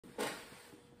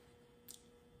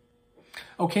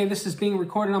Okay, this is being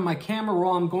recorded on my camera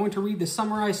roll. I'm going to read the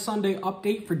summarized Sunday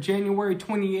update for January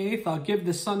 28th. I'll give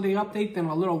the Sunday update, then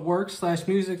a little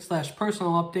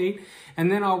work/music/personal update,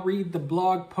 and then I'll read the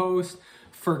blog post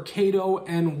for Kato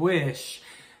and Wysh.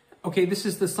 Okay, this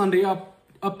is the Sunday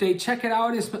update. Check it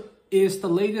out. Is the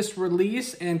latest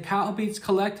release, and Kyle Beats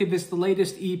Collective is the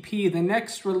latest EP. The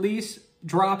next release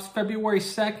drops February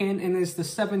 2nd and is the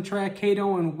 7-track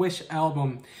Kato and Wysh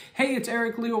album. Hey, it's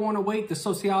Eric Leo 108, the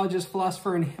sociologist,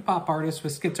 philosopher, and hip-hop artist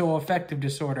with schizoaffective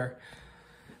disorder.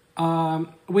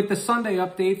 With the Sunday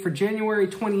update for January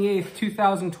 28th,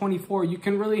 2024, you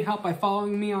can really help by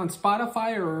following me on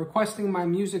Spotify or requesting my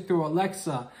music through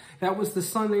Alexa. That was the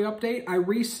Sunday update. I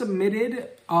resubmitted...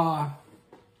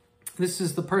 This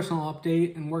is the personal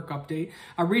update and work update.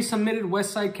 I resubmitted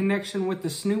Westside Connection with the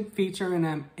Snoop feature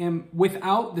and am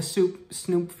without the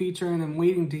Snoop feature, and I'm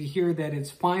waiting to hear that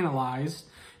it's finalized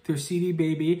through CD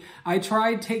Baby. I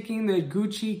tried taking the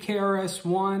Gucci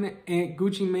KRS-One and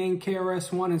Gucci Mane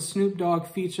KRS-One and Snoop Dogg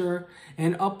feature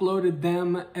and uploaded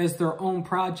them as their own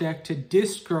project to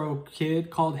DistroKid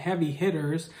called Heavy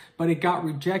Hitters, but it got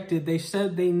rejected. They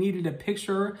said they needed a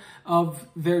picture of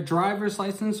their driver's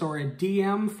license or a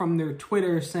DM from their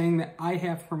Twitter saying that I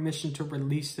have permission to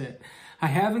release it. I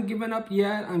haven't given up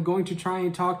yet. I'm going to try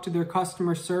and talk to their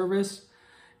customer service.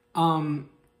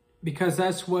 Because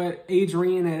that's what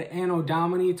Adrian at Anno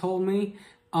Domini told me.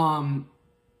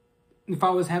 If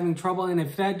I was having trouble, and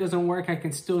if that doesn't work, I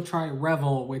can still try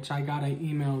Revel, which I gotta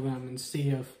email them and see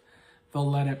if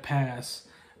they'll let it pass.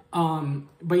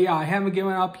 But yeah, I haven't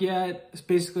given up yet. It's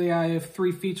basically, I have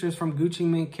 3 features from Gucci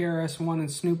Mane, KRS-One, and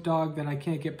Snoop Dogg that I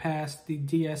can't get past the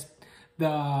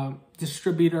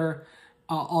distributor,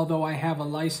 although I have a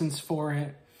license for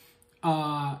it.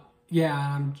 Yeah,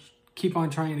 I'm keep on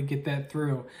trying to get that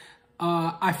through.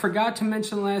 I forgot to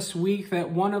mention last week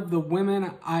that one of the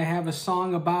women I have a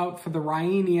song about for the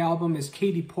Ryini album is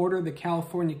Katie Porter, the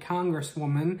California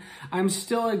Congresswoman. I'm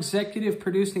still executive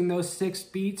producing those 6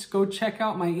 beats. Go check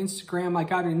out my Instagram. I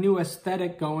got a new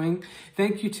aesthetic going.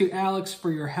 Thank you to Alex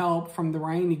for your help from the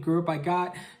Ryini group. I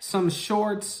got some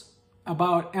shorts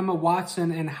about Emma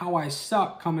Watson and How I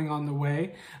Suck coming on the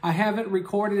way. I haven't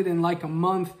recorded in like a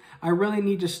month. I really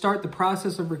need to start the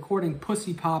process of recording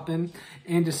Pussy Poppin'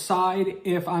 and decide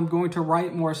if I'm going to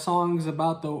write more songs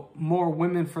about the more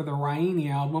women for the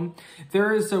Ryini album.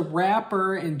 There is a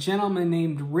rapper and gentleman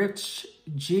named Rich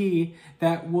G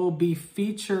that will be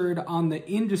featured on the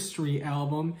Industry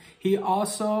album. He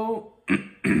also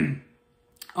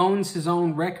owns his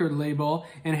own record label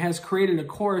and has created a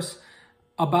course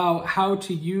about how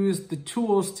to use the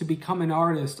tools to become an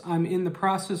artist. I'm in the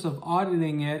process of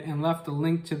auditing it and left a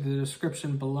link to the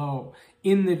description below,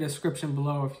 in the description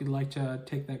below if you'd like to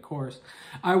take that course.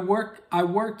 I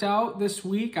worked out this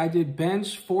week. I did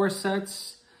bench 4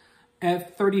 sets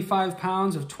at 35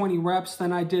 pounds of 20 reps.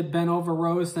 Then I did bent over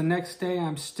rows the next day.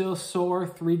 I'm still sore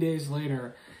 3 days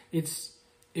later. It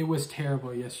was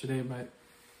terrible yesterday, but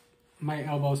my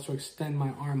elbows to extend my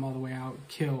arm all the way out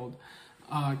killed.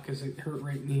 Because it hurt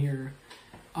right in here.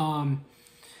 I'm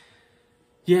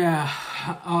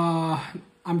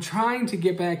trying to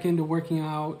get back into working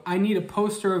out. I need a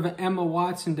poster of Emma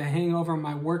Watson to hang over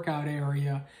my workout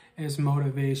area as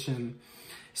motivation.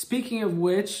 Speaking of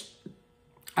which,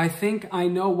 I think I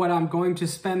know what I'm going to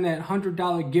spend that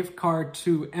 $100 gift card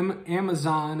to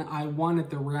Amazon I won at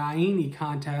the Ryini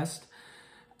contest.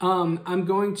 I'm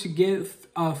going to get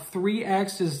a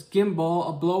 3-axis gimbal,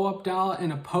 a blow-up doll,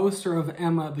 and a poster of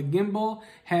Emma. The gimbal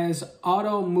has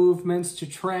auto movements to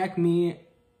track me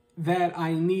that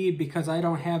I need because I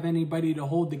don't have anybody to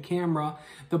hold the camera.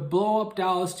 The blow-up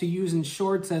doll is to use in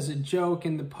shorts as a joke,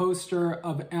 and the poster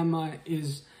of Emma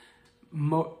is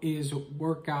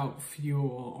workout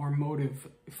fuel or motive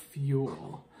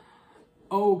fuel.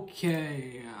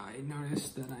 Okay, I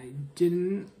noticed that I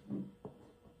didn't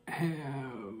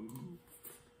have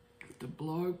the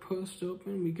blog post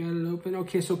open. We got it open.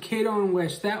 Okay, so Kato and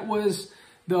Wysh, that was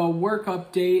the work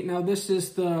update. Now this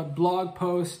is the blog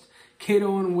post.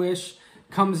 Kato and Wysh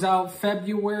comes out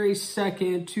February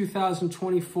 2nd,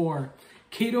 2024.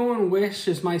 Kato and Wysh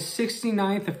is my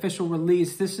 69th official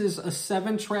release. This is a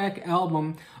 7-track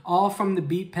album, all from the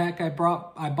beat pack I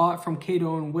bought from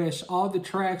Kato and Wysh. All the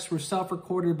tracks were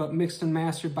self-recorded but mixed and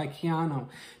mastered by Keanu.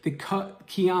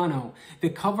 The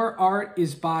cover art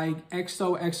is by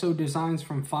XOXO Designs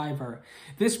from Fiverr.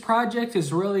 This project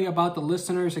is really about the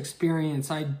listener's experience.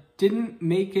 I didn't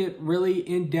make it really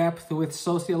in-depth with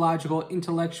sociological,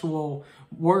 intellectual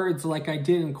words like I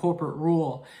did in Corporate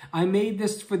Rule. I made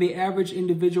this for the average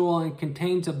individual and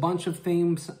contains a bunch of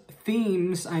themes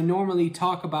themes I normally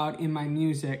talk about in my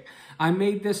music. I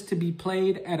made this to be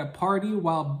played at a party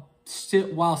while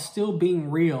still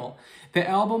being real. The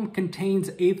album contains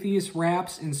atheist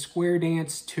raps and square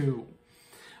dance too.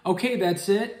 Okay, that's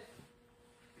it.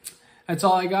 That's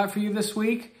all I got for you this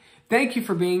week. Thank you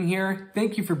for being here.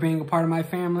 Thank you for being a part of my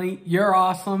family. You're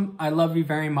awesome. I love you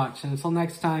very much. And until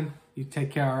next time, you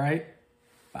take care, all right?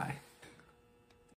 Bye.